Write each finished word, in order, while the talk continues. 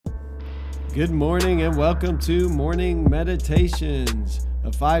Good morning and welcome to Morning Meditations,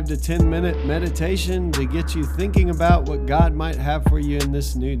 a 5 to 10 minute meditation to get you thinking about what God might have for you in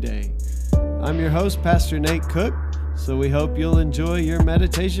this new day. I'm your host, Pastor Nate Cook, so we hope you'll enjoy your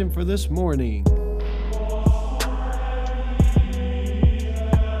meditation for this morning.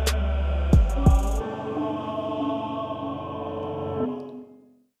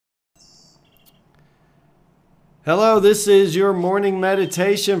 Hello, this is your morning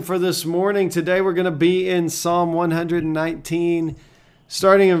meditation for this morning. Today we're going to be in Psalm 119,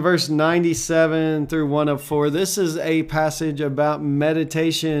 starting in verse 97 through 104. This is a passage about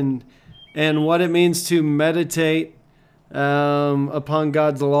meditation and what it means to meditate upon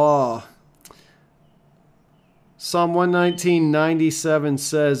God's law. Psalm 119:97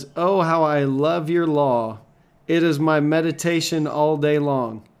 says, "Oh, how I love your law. It is my meditation all day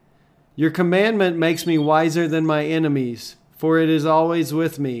long. Your commandment makes me wiser than my enemies, for it is always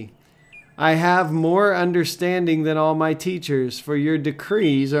with me. I have more understanding than all my teachers, for your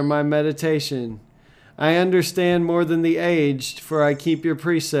decrees are my meditation. I understand more than the aged, for I keep your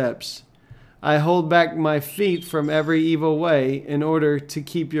precepts. I hold back my feet from every evil way in order to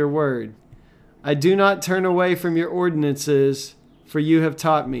keep your word. I do not turn away from your ordinances, for you have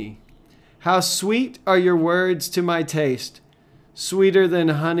taught me. How sweet are your words to my taste, sweeter than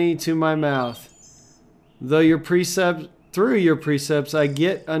honey to my mouth. Through your precepts I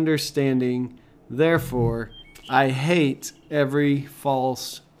get understanding. Therefore, I hate every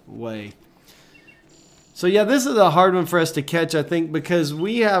false way." So this is a hard one for us to catch, I think, because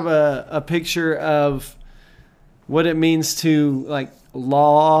we have a picture of what it means to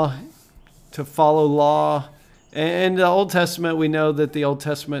law, to follow law. And in the Old Testament, we know that the Old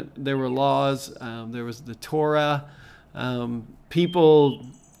Testament, there were laws. There was the Torah. People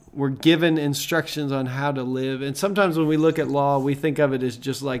were given instructions on how to live. And sometimes when we look at law, we think of it as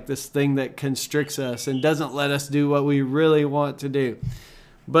just like this thing that constricts us and doesn't let us do what we really want to do.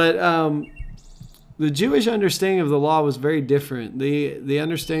 But the Jewish understanding of the law was very different. The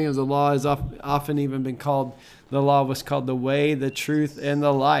understanding of the law has often even been called, the law was called the way, the truth, and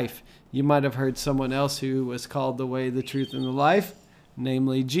the life. You might have heard someone else who was called the way, the truth, and the life,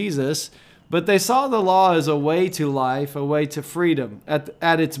 namely Jesus. But they saw the law as a way to life, a way to freedom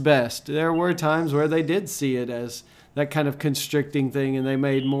at its best. There were times where they did see it as that kind of constricting thing, and they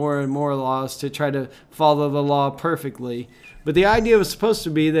made more and more laws to try to follow the law perfectly. But the idea was supposed to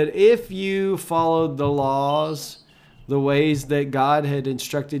be that if you followed the laws, the ways that God had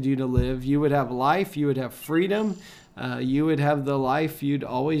instructed you to live, you would have life, you would have freedom, you would have the life you'd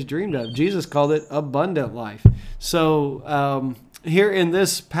always dreamed of. Jesus called it abundant life. So, here in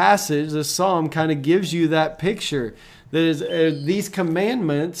this passage, the psalm kind of gives you that picture. That is, these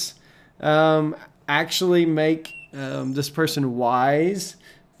commandments actually make this person wise.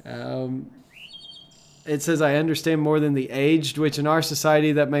 It says, I understand more than the aged, which in our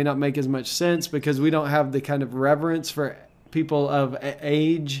society that may not make as much sense because we don't have the kind of reverence for people of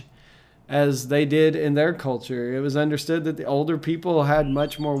age as they did in their culture. It was understood that the older people had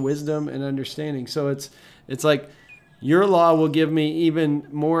much more wisdom and understanding. So it's like, your law will give me even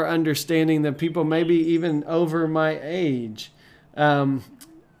more understanding than people maybe even over my age. And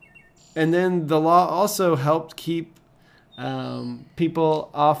then the law also helped keep people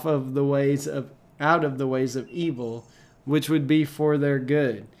out of the ways of evil, which would be for their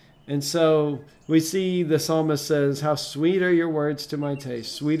good. And so we see the psalmist says, how sweet are your words to my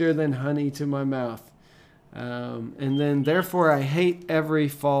taste, sweeter than honey to my mouth. And then, therefore, I hate every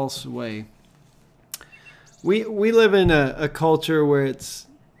false way. We live in a culture where it's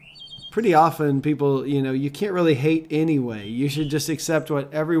pretty often people, you can't really hate anyway. You should just accept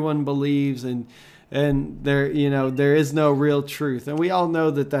what everyone believes, and there is no real truth. And we all know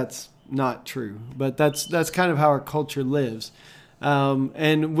that that's not true, but that's kind of how our culture lives.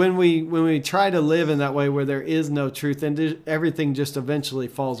 And when we try to live in that way where there is no truth, then everything just eventually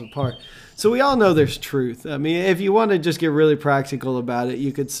falls apart. So we all know there's truth. I mean, if you want to just get really practical about it,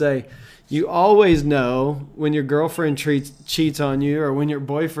 you could say, you always know when your girlfriend cheats on you or when your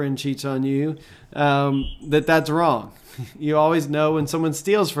boyfriend cheats on you, that's wrong. You always know when someone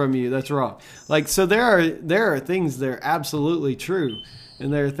steals from you, that's wrong. So there are things that are absolutely true,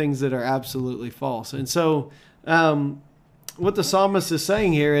 and there are things that are absolutely false. And so what the psalmist is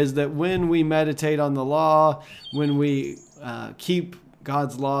saying here is that when we meditate on the law, when we keep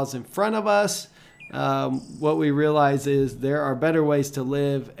God's laws in front of us, what we realize is there are better ways to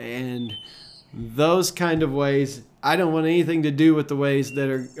live, and those kind of ways, I don't want anything to do with the ways that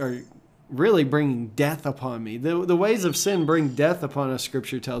are really bringing death upon me. The ways of sin bring death upon us,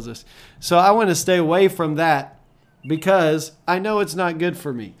 Scripture tells us. So I want to stay away from that because I know it's not good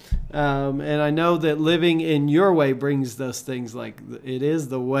for me. And I know that living in your way brings those things, like it is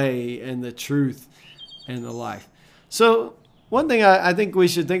the way and the truth and the life. So one thing I think we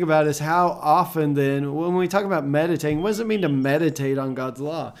should think about is how often then, when we talk about meditating, what does it mean to meditate on God's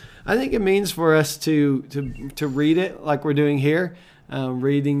law? I think it means for us to read it like we're doing here,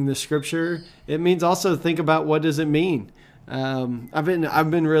 reading the scripture. It means also think about, what does it mean? I've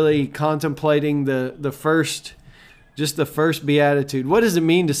been really contemplating the first beatitude. What does it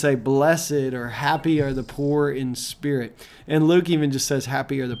mean to say blessed or happy are the poor in spirit? And Luke even just says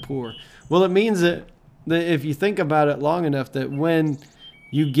happy are the poor. Well, it means that if you think about it long enough, that when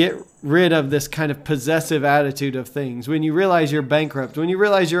you get rid of this kind of possessive attitude of things, when you realize you're bankrupt, when you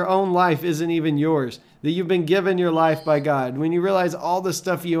realize your own life isn't even yours, that you've been given your life by God, when you realize all the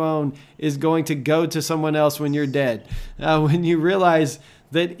stuff you own is going to go to someone else when you're dead, when you realize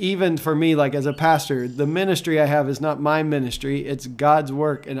that even for me, like as a pastor, the ministry I have is not my ministry, it's God's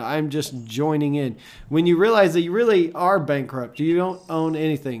work, and I'm just joining in. When you realize that you really are bankrupt, you don't own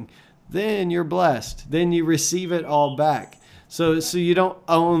anything, then you're blessed. Then you receive it all back. So you don't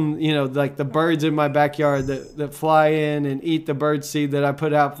own, like the birds in my backyard that fly in and eat the bird seed that I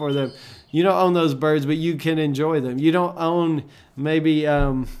put out for them. You don't own those birds, but you can enjoy them. You don't own maybe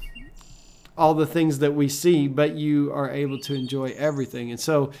all the things that we see, but you are able to enjoy everything. And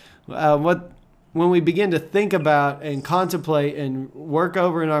so when we begin to think about and contemplate and work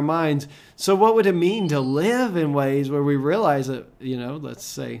over in our minds, so what would it mean to live in ways where we realize that, let's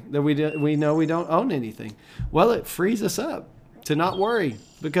say that we know we don't own anything? Well, it frees us up to not worry,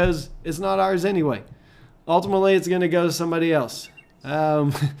 because it's not ours anyway. Ultimately, it's going to go to somebody else.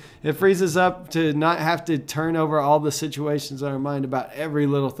 It frees us up to not have to turn over all the situations in our mind about every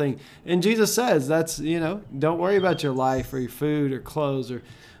little thing. And Jesus says that's, don't worry about your life or your food or clothes or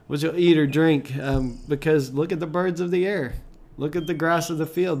what you'll eat or drink, because look at the birds of the air. Look at the grass of the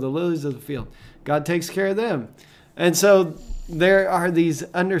field, the lilies of the field. God takes care of them. And so there are these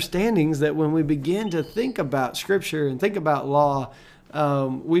understandings that when we begin to think about Scripture and think about law,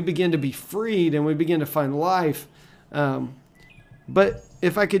 we begin to be freed and we begin to find life. But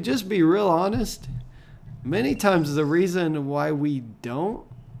if I could just be real honest, many times the reason why we don't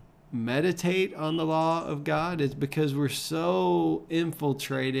meditate on the law of God is because we're so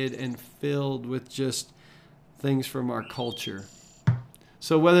infiltrated and filled with just things from our culture.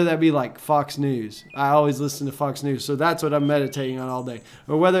 So whether that be like Fox News, I always listen to Fox News, so that's what I'm meditating on all day.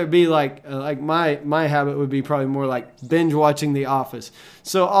 Or whether it be like my habit would be probably more like binge watching The Office.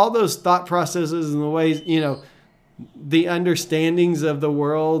 So all those thought processes and the ways, the understandings of the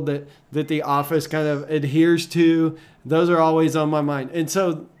world that The Office kind of adheres to, those are always on my mind. And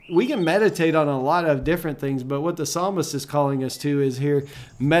so we can meditate on a lot of different things, but what the psalmist is calling us to is here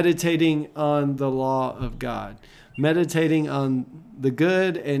meditating on the law of God, meditating on the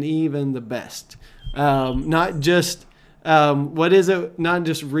good and even the best. Not just what is it? Not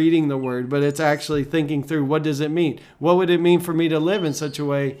just reading the word, but it's actually thinking through, what does it mean? What would it mean for me to live in such a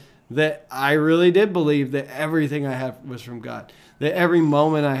way that I really did believe that everything I have was from God, that every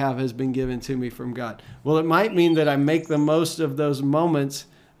moment I have has been given to me from God? Well, it might mean that I make the most of those moments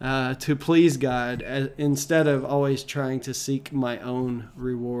to please God, instead of always trying to seek my own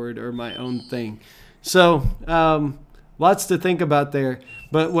reward or my own thing. So lots to think about there.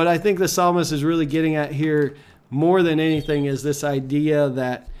 But what I think the psalmist is really getting at here more than anything is this idea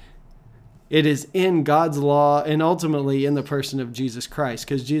that it is in God's law and ultimately in the person of Jesus Christ,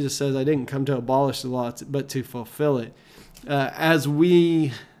 because Jesus says, I didn't come to abolish the law, but to fulfill it. As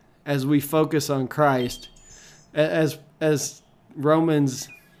we focus on Christ, as Romans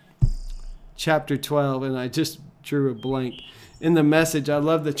chapter 12, and I just drew a blank. In the Message, I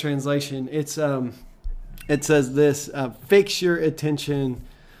love the translation. It says this, fix your attention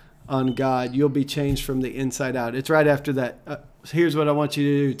on God. You'll be changed from the inside out. It's right after that. Here's what I want you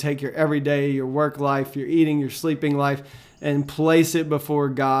to do. Take your everyday, your work life, your eating, your sleeping life, and place it before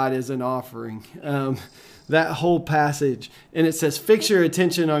God as an offering. That whole passage. And it says, fix your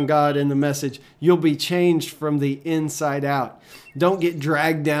attention on God in the Message. You'll be changed from the inside out. Don't get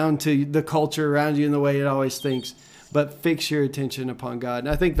dragged down to the culture around you in the way it always thinks, but fix your attention upon God. And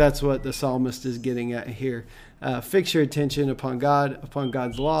I think that's what the psalmist is getting at here. Fix your attention upon God, upon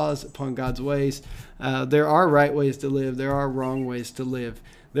God's laws, upon God's ways. There are right ways to live. There are wrong ways to live.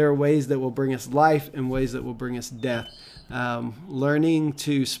 There are ways that will bring us life and ways that will bring us death. Learning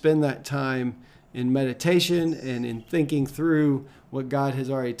to spend that time in meditation and in thinking through what God has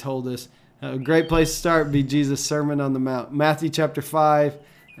already told us. A great place to start would be Jesus' Sermon on the Mount. Matthew chapter 5.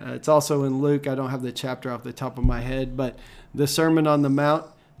 It's also in Luke. I don't have the chapter off the top of my head, but the Sermon on the Mount,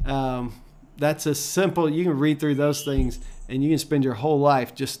 that's a simple, you can read through those things and you can spend your whole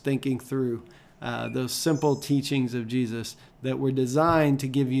life just thinking through those simple teachings of Jesus that were designed to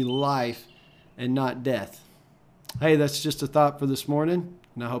give you life and not death. Hey, that's just a thought for this morning,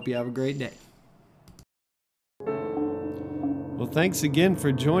 and I hope you have a great day. Well, thanks again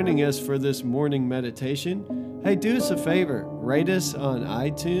for joining us for this morning meditation. Hey, do us a favor, rate us on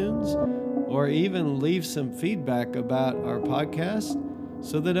iTunes, or even leave some feedback about our podcast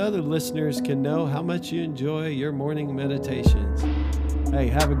so that other listeners can know how much you enjoy your morning meditations. Hey,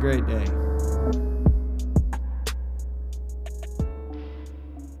 have a great day.